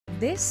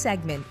This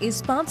segment is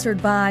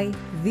sponsored by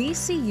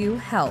VCU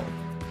Health.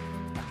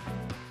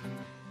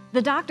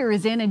 The doctor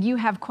is in and you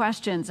have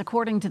questions.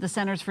 According to the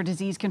Centers for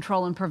Disease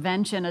Control and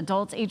Prevention,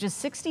 adults ages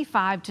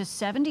 65 to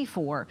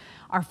 74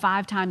 are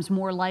 5 times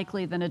more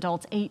likely than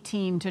adults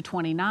 18 to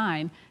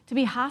 29 to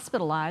be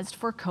hospitalized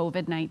for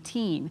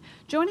COVID-19.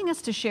 Joining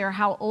us to share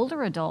how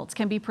older adults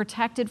can be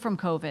protected from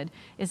COVID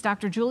is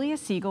Dr.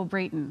 Siegel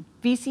Breton,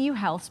 VCU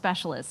Health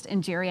specialist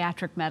in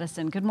geriatric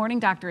medicine. Good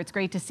morning, doctor. It's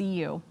great to see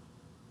you.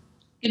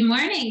 Good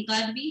morning.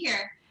 Glad to be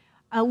here.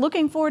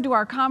 Looking forward to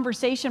our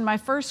conversation. My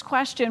first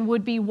question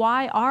would be,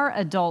 why are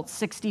adults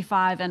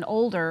 65 and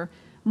older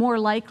more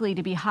likely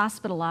to be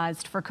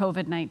hospitalized for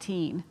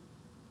COVID-19?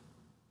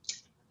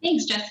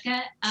 Thanks,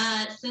 Jessica.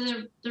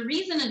 So the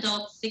reason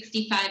adults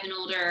 65 and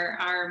older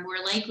are more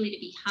likely to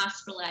be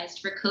hospitalized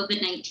for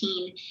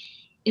COVID-19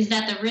 is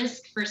that the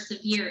risk for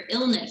severe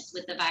illness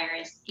with the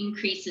virus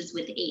increases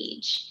with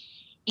age.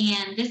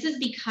 And this is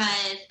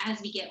because as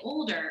we get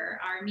older,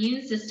 our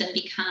immune system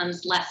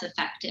becomes less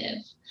effective.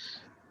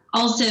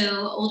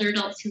 Also, older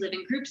adults who live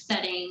in group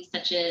settings,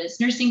 such as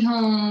nursing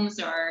homes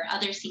or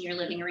other senior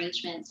living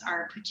arrangements,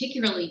 are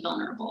particularly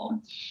vulnerable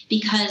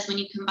because when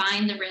you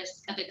combine the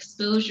risk of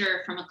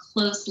exposure from a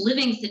close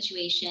living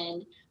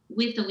situation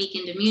with a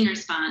weakened immune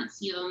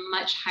response, you have a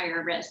much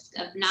higher risk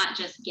of not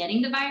just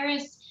getting the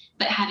virus,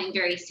 but having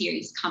very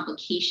serious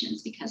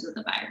complications because of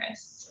the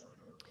virus.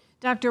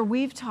 Doctor,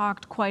 we've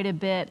talked quite a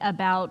bit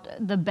about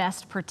the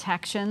best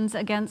protections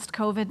against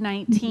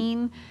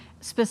COVID-19.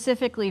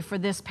 Specifically for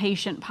this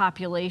patient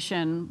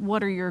population,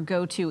 what are your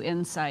go-to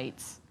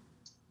insights?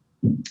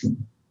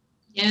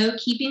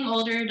 Keeping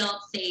older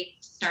adults safe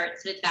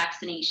starts with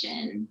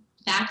vaccination.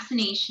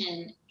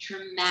 Vaccination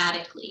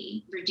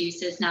dramatically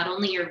reduces not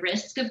only your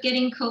risk of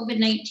getting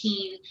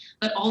COVID-19,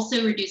 but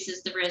also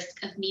reduces the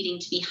risk of needing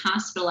to be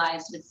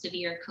hospitalized with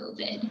severe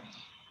COVID.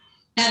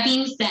 That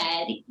being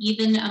said,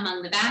 even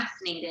among the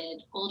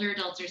vaccinated, older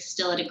adults are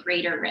still at a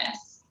greater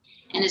risk.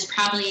 And as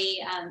probably,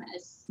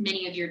 as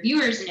many of your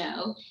viewers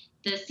know,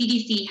 the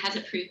CDC has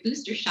approved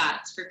booster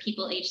shots for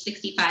people age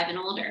 65 and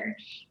older.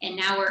 And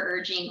now we're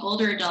urging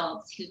older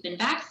adults who've been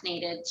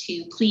vaccinated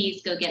to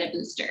please go get a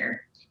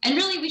booster. And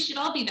really, we should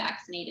all be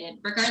vaccinated,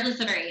 regardless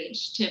of our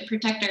age, to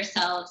protect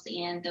ourselves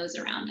and those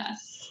around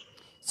us.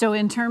 So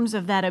in terms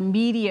of that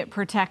immediate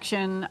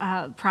protection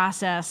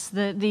process,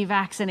 the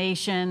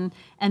vaccination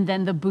and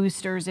then the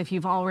boosters if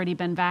you've already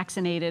been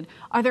vaccinated,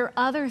 are there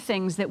other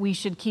things that we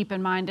should keep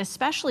in mind,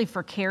 especially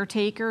for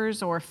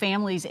caretakers or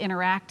families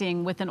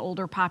interacting with an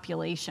older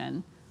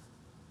population?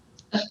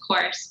 Of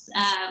course.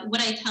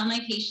 What I tell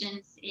my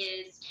patients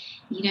is,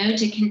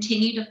 to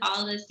continue to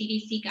follow the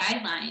CDC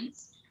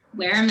guidelines.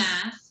 Wear a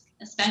mask,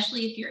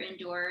 especially if you're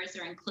indoors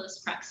or in close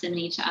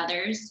proximity to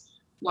others.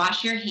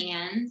 Wash your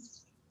hands.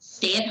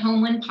 Stay at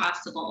home when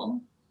possible,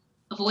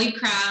 avoid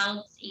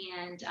crowds,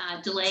 and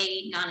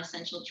delay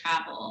non-essential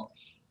travel.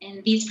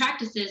 And these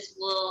practices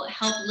will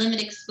help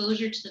limit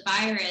exposure to the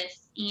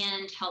virus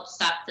and help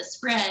stop the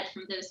spread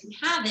from those who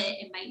have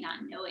it and might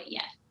not know it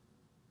yet.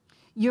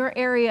 Your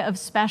area of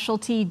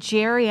specialty,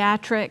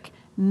 geriatric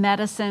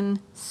medicine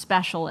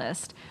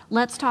specialist.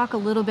 Let's talk a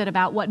little bit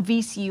about what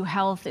VCU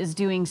Health is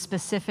doing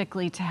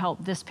specifically to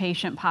help this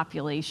patient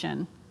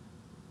population.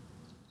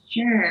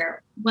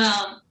 Sure.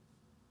 Well,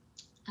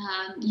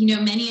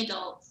 many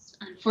adults,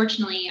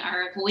 unfortunately,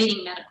 are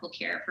avoiding medical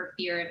care for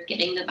fear of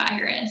getting the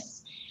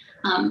virus.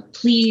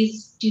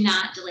 Please do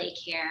not delay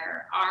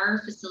care.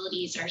 Our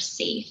facilities are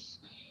safe.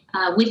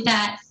 With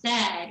that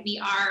said,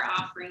 we are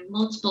offering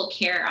multiple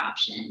care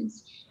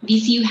options.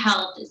 VCU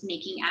Health is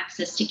making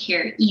access to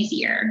care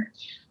easier.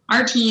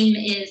 Our team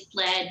is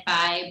led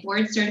by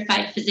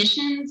board-certified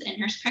physicians and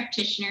nurse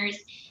practitioners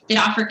that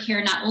offer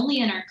care not only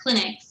in our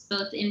clinics,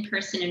 both in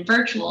person and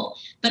virtual,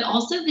 but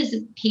also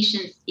visit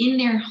patients in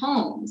their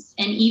homes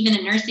and even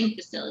in nursing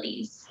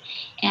facilities.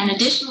 And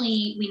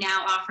additionally, we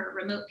now offer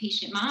remote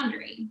patient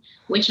monitoring,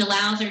 which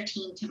allows our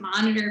team to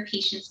monitor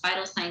patients'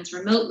 vital signs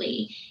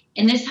remotely.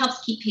 And this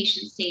helps keep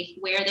patients safe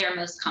where they're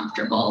most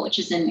comfortable, which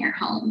is in their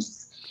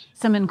homes.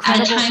 Some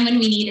incredible... At a time when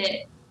we need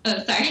it. Oh,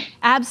 sorry.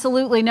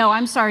 Absolutely. No,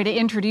 I'm sorry to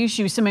introduce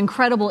you. Some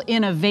incredible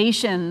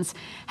innovations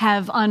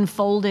have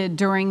unfolded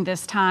during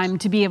this time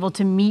to be able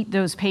to meet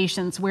those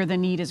patients where the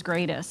need is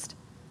greatest.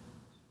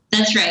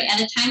 That's right. At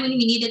a time when we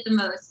need it the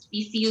most,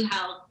 VCU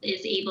Health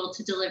is able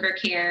to deliver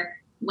care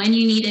when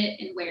you need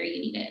it and where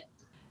you need it.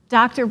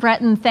 Dr.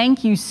 Breton,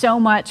 thank you so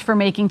much for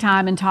making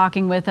time and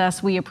talking with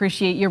us. We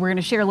appreciate you. We're going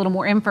to share a little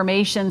more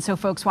information so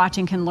folks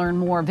watching can learn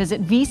more.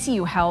 Visit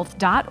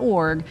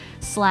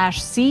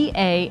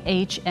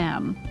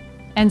vcuhealth.org/CAHM.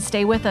 And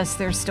stay with us.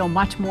 There's still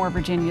much more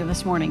Virginia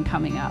This Morning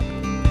coming up.